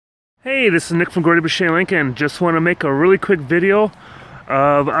Hey, this is Nick from Gordie Boucher Lincoln. Just want to make a really quick video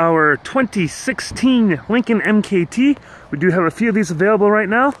of our 2016 Lincoln MKT. We do have a few of these available right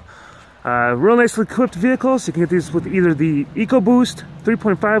now. Real nicely equipped vehicles. You can get these with either the EcoBoost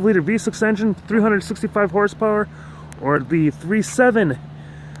 3.5 liter V6 engine, 365 horsepower, or the 3.7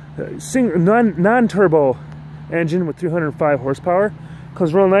 non-turbo engine with 305 horsepower.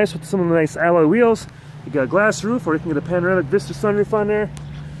 Comes real nice with some of the nice alloy wheels. You got a glass roof, or you can get a panoramic Vista sunroof on there.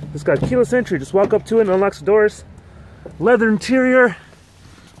 It's got keyless entry, just walk up to it and unlocks the doors. Leather interior,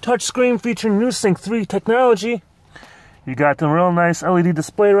 touch screen featuring NewSync 3 technology. You got the real nice LED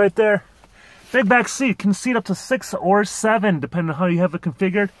display right there. Big back seat, can seat up to 6 or 7 depending on how you have it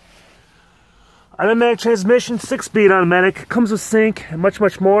configured. Automatic transmission, 6-speed automatic, comes with sync and much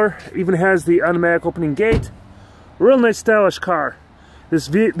more. Even has the automatic opening gate. Real nice stylish car. These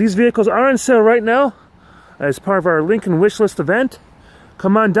vehicles are on sale right now as part of our Lincoln Wishlist event.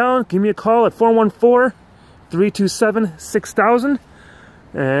 Come on down, give me a call at 414-327-6000,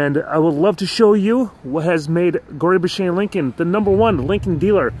 and I would love to show you what has made Gordie Boucher Lincoln the #1 Lincoln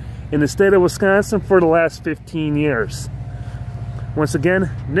dealer in the state of Wisconsin for the last 15 years. Once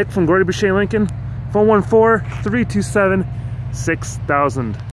again, Nick from Gordie Boucher Lincoln, 414-327-6000.